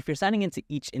 right? So then if you're signing into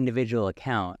each individual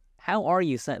account, how are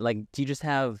you, do you just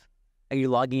have, are you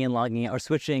logging in, logging out, or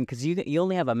switching? Because you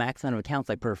only have a max amount of accounts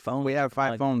like per phone. We have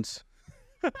 5 phones.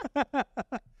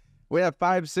 We have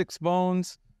 5, 6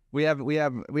 phones. We have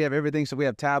everything. So we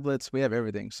have tablets. We have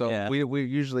everything. So we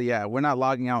usually, we're not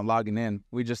logging out and logging in.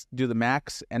 We just do the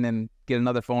max and then get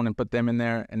another phone and put them in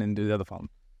there and then do the other phone.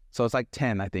 So it's like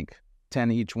 10, I think.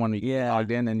 10 each one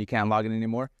logged in, and you can't log in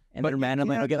anymore. And then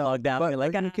randomly you'll get logged out.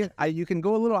 But you can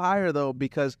go a little higher though,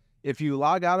 because if you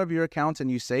log out of your accounts and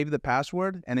you save the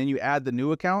password and then you add the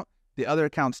new account, the other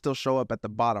accounts still show up at the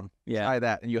bottom. Try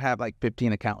that. And you have like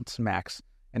 15 accounts max.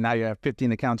 And now you have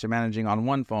 15 accounts you're managing on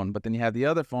one phone, but then you have the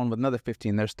other phone with another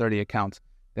 15. There's 30 accounts.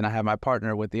 Then I have my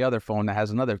partner with the other phone that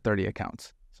has another 30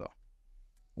 accounts. So,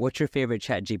 what's your favorite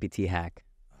ChatGPT hack?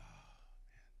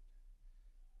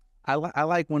 I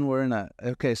like when we're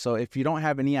in so if you don't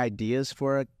have any ideas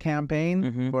for a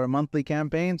campaign, for a monthly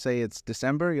campaign, say it's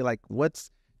December, you're like,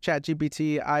 what's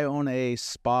ChatGPT? I own a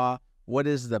spa. What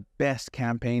is the best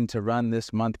campaign to run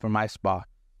this month for my spa?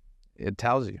 It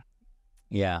tells you.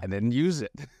 Yeah. And then use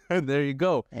it. There you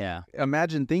go. Yeah.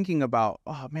 Imagine thinking about,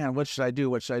 oh man, what should I do?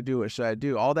 What should I do? What should I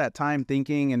do? All that time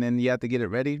thinking, and then you have to get it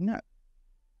ready. No.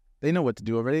 They know what to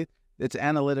do already. It's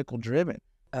analytical driven.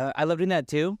 I love doing that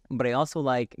too, but I also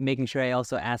like making sure I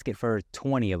also ask it for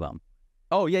 20 of them.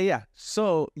 Oh, yeah.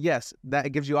 So, yes,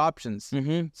 that gives you options.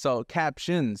 So,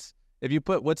 captions. If you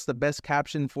put what's the best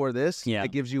caption for this,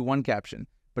 it gives you one caption.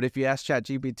 But if you ask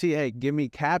ChatGPT, hey, give me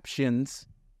captions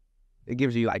it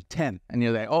gives you like 10, and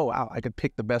you're like, oh wow, I could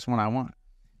pick the best one I want.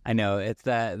 I know, it's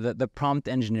that the prompt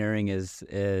engineering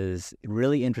is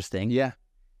really interesting. Yeah.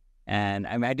 And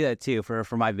I mean, I do that too for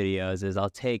my videos. Is I'll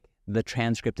take the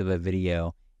transcript of a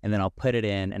video and then I'll put it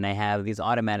in, and I have these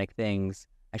automatic things.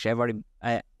 Actually,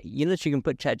 you know that you can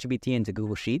put ChatGPT into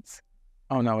Google Sheets.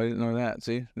 Oh no, I didn't know that.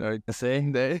 See,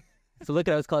 So look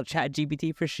at it. It's called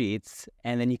ChatGPT for Sheets,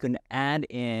 and then you can add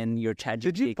in your ChatGPT.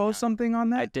 Did you post something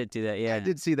on that? I did do that. Yeah, I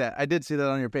did see that. I did see that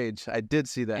on your page. I did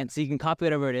see that. And so you can copy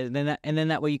whatever it is, and then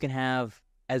that way you can have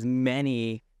as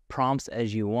many prompts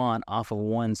as you want off of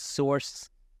one source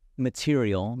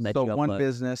material that you upload. So one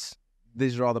business,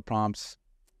 these are all the prompts,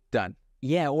 done.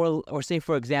 Yeah, or say,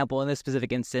 for example, in this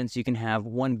specific instance, you can have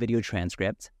one video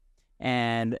transcript,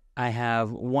 and I have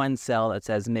one cell that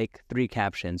says make 3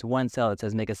 captions, one cell that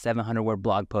says make a 700-word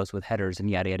blog post with headers and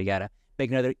yada, yada, yada. Make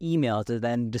another email to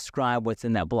then describe what's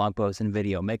in that blog post and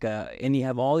video. And you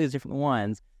have all these different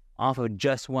ones off of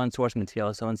just one source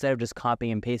material. So instead of just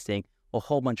copying and pasting a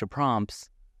whole bunch of prompts,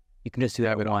 you can just do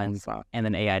that once, and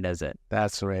then AI does it.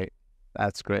 That's great.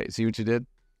 That's great. See what you did?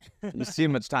 You see how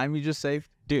much time you just saved?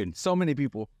 Dude, so many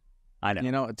people. I know.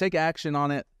 You know, take action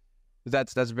on it.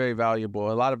 That's very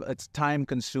valuable. A lot of it's time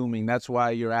consuming. That's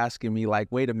why you're asking me, like,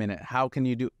 wait a minute, how can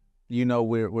you do? You know,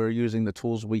 we're using the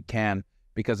tools we can,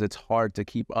 because it's hard to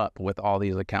keep up with all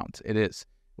these accounts. It is.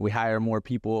 We hire more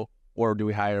people, or do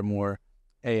we hire more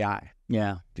AI?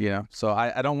 Yeah. You know, so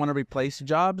I don't want to replace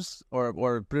jobs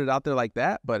or put it out there like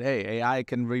that. But hey, AI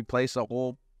can replace a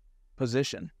whole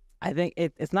position. I think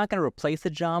it's not going to replace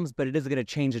the jobs, but it is going to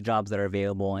change the jobs that are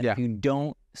available. And if you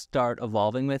don't start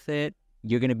evolving with it,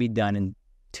 you're going to be done in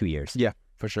 2 years. Yeah,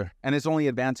 for sure. And it's only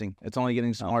advancing. It's only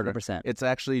getting smarter. 100%. It's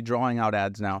actually drawing out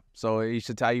ads now. So it used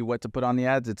to tell you what to put on the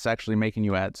ads. It's actually making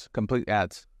you ads, complete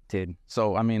ads. Dude.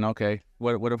 So, I mean, okay,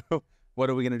 what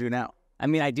are we going to do now? I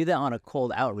mean, I do that on a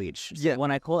cold outreach. So when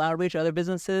I cold outreach other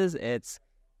businesses, it's,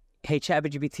 hey,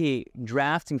 ChatGPT,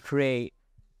 draft and create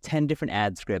 10 different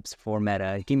ad scripts for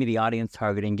Meta. Give me the audience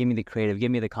targeting, give me the creative,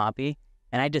 give me the copy,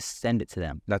 and I just send it to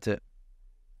them. That's it.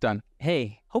 Done.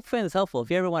 Hey, hopefully that's helpful. If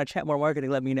you ever want to chat more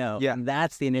marketing, let me know. Yeah. And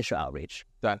that's the initial outreach.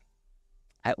 Done.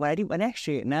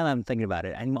 Actually, now that I'm thinking about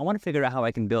it, I want to figure out how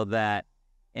I can build that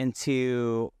and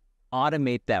to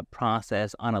automate that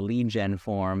process on a lead gen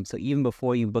form. So even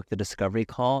before you book the discovery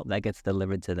call, that gets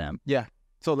delivered to them. Yeah.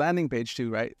 So landing page too,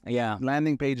 right? Yeah.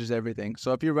 Landing page is everything.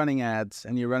 So if you're running ads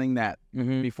and you're running that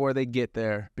before they get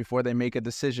there, before they make a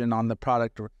decision on the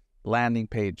product or landing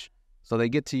page, so they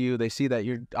get to you, they see that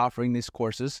you're offering these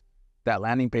courses, that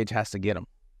landing page has to get them.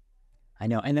 I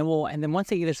know. And then once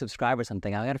they either subscribe or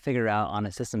something, I got to figure out on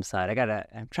a system side.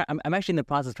 I'm actually in the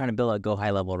process of trying to build a Go High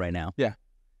Level right now. Yeah.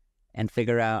 And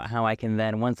figure out how I can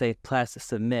then, once they press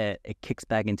submit, it kicks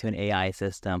back into an AI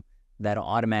system that'll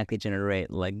automatically generate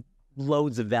like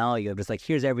loads of value of just like,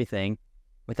 here's everything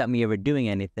without me ever doing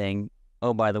anything.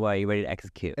 Oh, by the way, are you ready to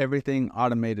execute? Everything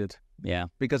automated. Yeah.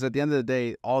 Because at the end of the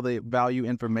day, all the value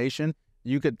information,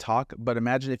 you could talk, but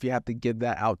imagine if you have to give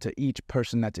that out to each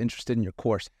person that's interested in your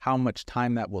course, how much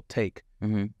time that will take.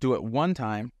 Do it one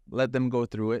time, let them go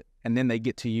through it, and then they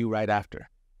get to you right after.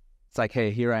 It's like,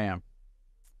 hey, here I am.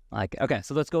 Like, okay,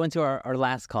 so let's go into our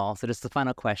last call. So just the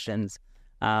final questions.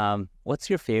 What's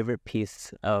your favorite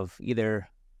piece of either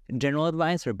general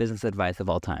advice or business advice of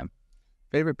all time?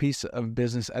 Favorite piece of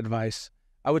business advice?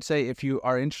 I would say if you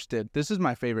are interested, this is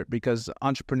my favorite because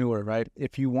entrepreneur, right?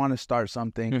 If you want to start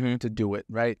something, to do it,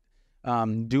 right?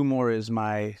 Do more is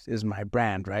my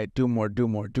brand, right? Do more, do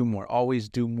more, do more. Always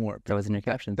do more. That was in your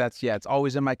captions. It's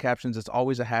always in my captions. It's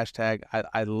always a hashtag.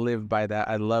 I live by that.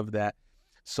 I love that.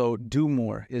 So do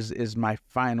more is my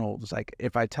final. It's like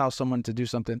if I tell someone to do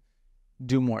something,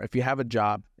 do more. If you have a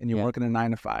job and you're working a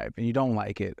 9 to 5 and you don't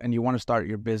like it and you want to start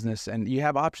your business and you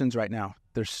have options right now.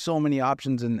 There's so many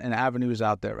options and avenues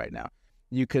out there right now.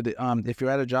 You could, if you're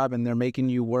at a job and they're making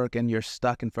you work and you're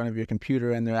stuck in front of your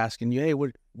computer and they're asking you, hey,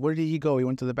 where did he go? He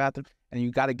went to the bathroom. And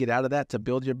you got to get out of that to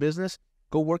build your business.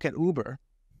 Go work at Uber.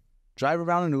 Drive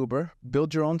around in Uber.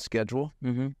 Build your own schedule.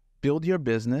 Build your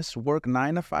business. Work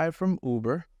 9 to 5 from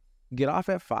Uber. Get off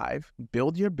at 5,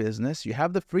 build your business. You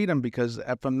have the freedom because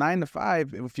from 9 to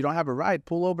 5, if you don't have a ride,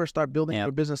 pull over, start building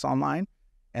your business online,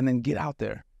 and then get out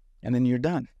there. And then you're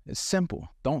done. It's simple.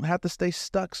 Don't have to stay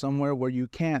stuck somewhere where you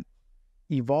can't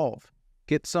evolve.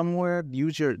 Get somewhere,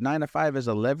 use your 9 to 5 as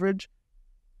a leverage,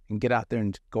 and get out there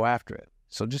and go after it.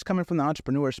 So just coming from the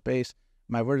entrepreneur space,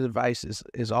 my word of advice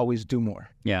is always do more.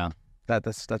 Yeah.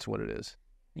 That's what it is.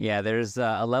 Yeah, there's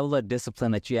a level of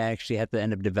discipline that you actually have to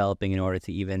end up developing in order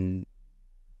to even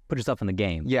put yourself in the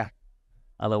game. Yeah.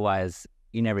 Otherwise,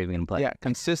 you're never even going to play. Yeah,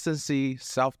 consistency,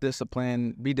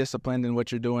 self-discipline, be disciplined in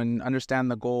what you're doing, understand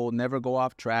the goal, never go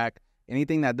off track.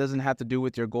 Anything that doesn't have to do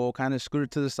with your goal, kind of scoot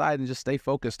it to the side and just stay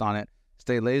focused on it.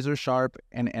 Stay laser sharp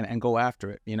and go after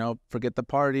it. You know, forget the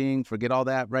partying, forget all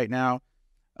that right now.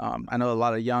 I know a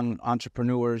lot of young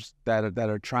entrepreneurs that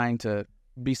are trying to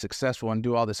be successful and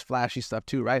do all this flashy stuff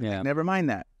too, right? Yeah. Like, never mind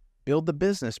that. Build the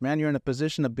business, man. You're in a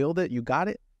position to build it. You got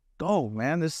it. Go,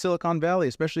 man. This is Silicon Valley,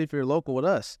 especially if you're local with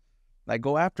us. Like,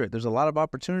 go after it. There's a lot of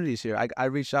opportunities here. I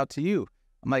reached out to you.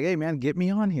 I'm like, hey, man, get me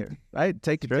on here, right?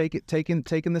 Taking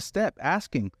the step,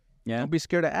 asking. Yeah. Don't be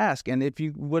scared to ask. And if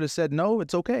you would have said no,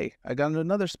 it's okay. I got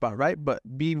another spot, right? But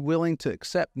be willing to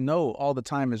accept no all the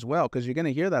time as well, because you're going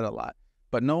to hear that a lot.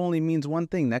 But no only means one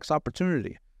thing, next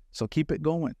opportunity. So keep it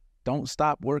going. Don't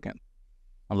stop working.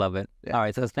 I love it. Yeah. All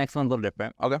right, so this next one's a little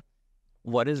different. Okay.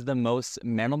 What is the most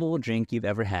memorable drink you've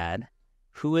ever had?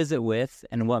 Who is it with,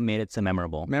 and what made it so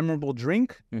memorable? Memorable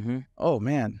drink? Mm-hmm. Oh,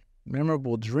 man.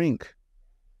 Memorable drink.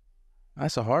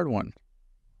 That's a hard one.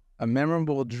 A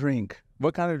memorable drink.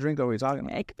 What kind of drink are we talking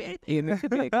about? It could be anything. It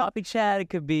could be a coffee chat. It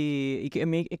could be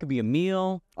a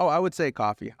meal. Oh, I would say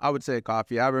coffee.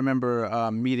 I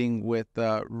remember meeting with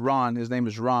Ron. His name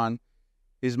is Ron.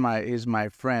 He's my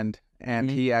friend, and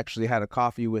he actually had a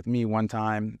coffee with me one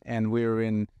time. And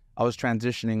I was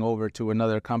transitioning over to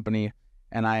another company,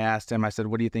 and I asked him. I said,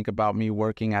 "What do you think about me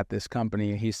working at this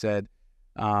company?" He said,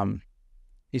 "I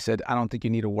don't think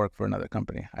you need to work for another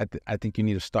company. I think you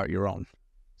need to start your own."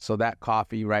 So that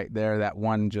coffee right there, that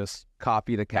one just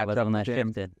coffee to catch up with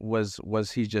him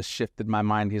was he just shifted my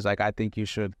mind. He's like, I think you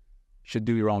should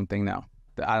do your own thing now.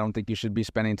 I don't think you should be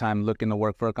spending time looking to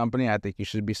work for a company. I think you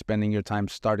should be spending your time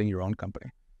starting your own company.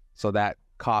 So that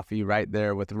coffee right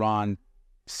there with Ron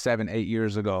 7-8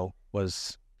 years ago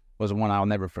was one I'll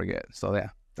never forget. So yeah,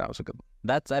 that was a good one.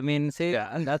 That's the meal.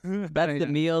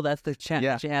 That's the chat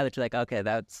that you're like, okay,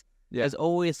 there's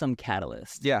always some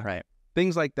catalyst. Yeah. Right.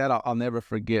 Things like that I'll never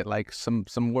forget, like some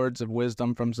words of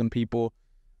wisdom from some people,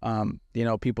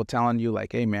 people telling you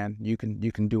like, hey man, you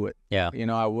can do it. Yeah.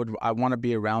 I want to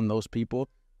be around those people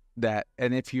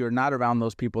and if you're not around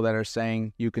those people that are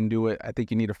saying you can do it, I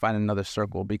think you need to find another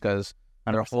circle because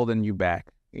 100%. They're holding you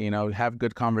back. Have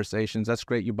good conversations. That's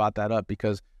great you brought that up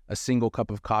because a single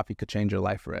cup of coffee could change your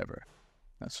life forever.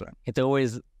 That's right. It's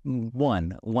always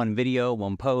one video,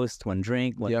 one post, one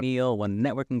drink, one meal, one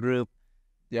networking group.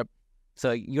 Yep.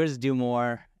 So yours do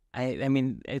more. I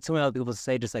mean, it's something other people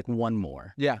say just like one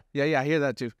more. Yeah. I hear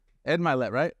that too. Ed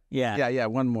Milet, right? Yeah. Yeah.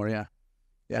 One more. Yeah.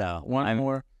 So, one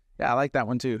more. Yeah, I like that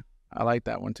one too.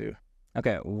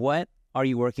 Okay. What are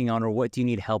you working on or what do you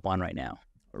need help on right now?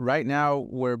 Right now,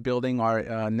 we're building our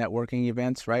networking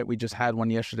events, right? We just had one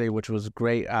yesterday, which was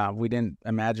great. We didn't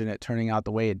imagine it turning out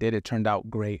the way it did. It turned out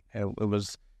great. It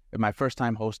was my first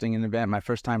time hosting an event, my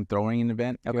first time throwing an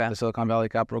event at the Silicon Valley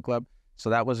Capital Club. So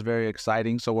that was very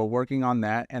exciting. So we're working on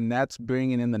that, and that's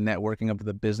bringing in the networking of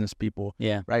the business people,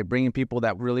 right? Bringing people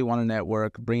that really want to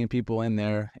network, bringing people in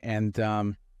there, and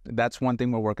that's one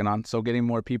thing we're working on. So getting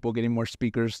more people, getting more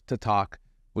speakers to talk.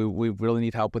 We really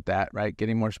need help with that, right?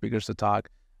 Getting more speakers to talk.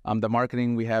 The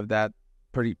marketing, we have that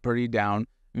pretty down,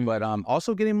 but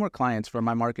also getting more clients for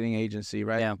my marketing agency,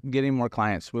 right? Yeah. Getting more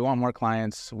clients. We want more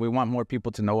clients. We want more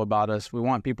people to know about us. We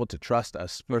want people to trust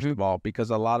us, first of all, because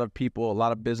a lot of people, a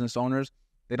lot of business owners,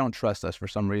 they don't trust us for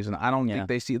some reason. I don't think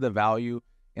they see the value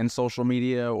in social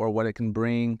media or what it can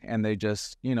bring, and they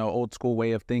just, old school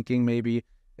way of thinking maybe.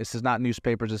 This is not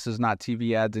newspapers. This is not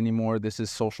TV ads anymore. This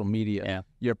is social media. Yeah.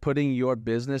 You're putting your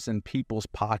business in people's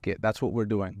pocket. That's what we're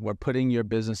doing. We're putting your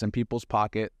business in people's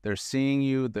pocket. They're seeing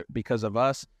you because of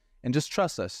us, and just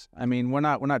trust us. I mean, we're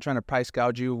not trying to price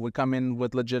gouge you. We come in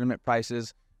with legitimate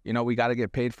prices. We got to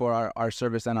get paid for our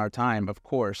service and our time, of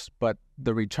course, but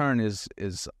the return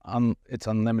it's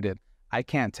unlimited. I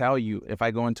can't tell you if I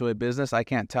go into a business. I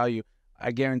can't tell you.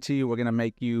 I guarantee you we're gonna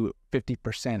make you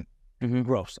 50%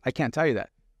 gross. I can't tell you that.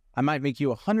 I might make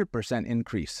you 100%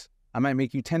 increase. I might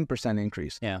make you 10%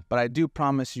 increase. Yeah. But I do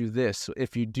promise you this.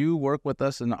 If you do work with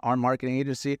us in our marketing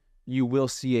agency, you will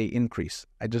see an increase.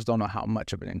 I just don't know how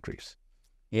much of an increase.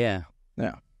 Yeah.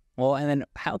 Yeah. Well, and then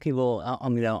how people,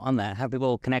 on that, how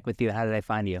people connect with you? How do they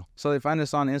find you? So they find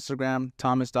us on Instagram,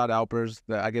 thomas.alphers.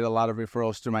 I get a lot of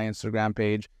referrals through my Instagram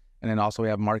page. And then also we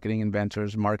have Marketing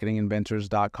Inventors,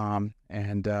 marketinginventors.com.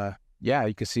 And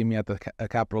you can see me at the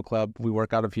Capital Club. We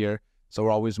work out of here. So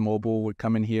we're always mobile. We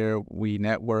come in here, we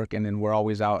network, and then we're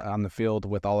always out on the field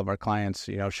with all of our clients,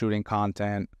 shooting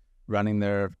content, running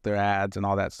their ads and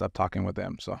all that stuff, talking with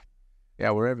them. So,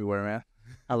 yeah, we're everywhere, man.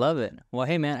 I love it. Well,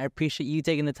 hey, man, I appreciate you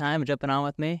taking the time and jumping on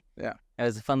with me. Yeah. It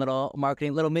was a fun little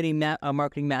mini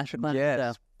marketing masterclass.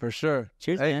 Yes. So. For sure.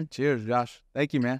 Cheers, man. Cheers, Josh. Thank you, man.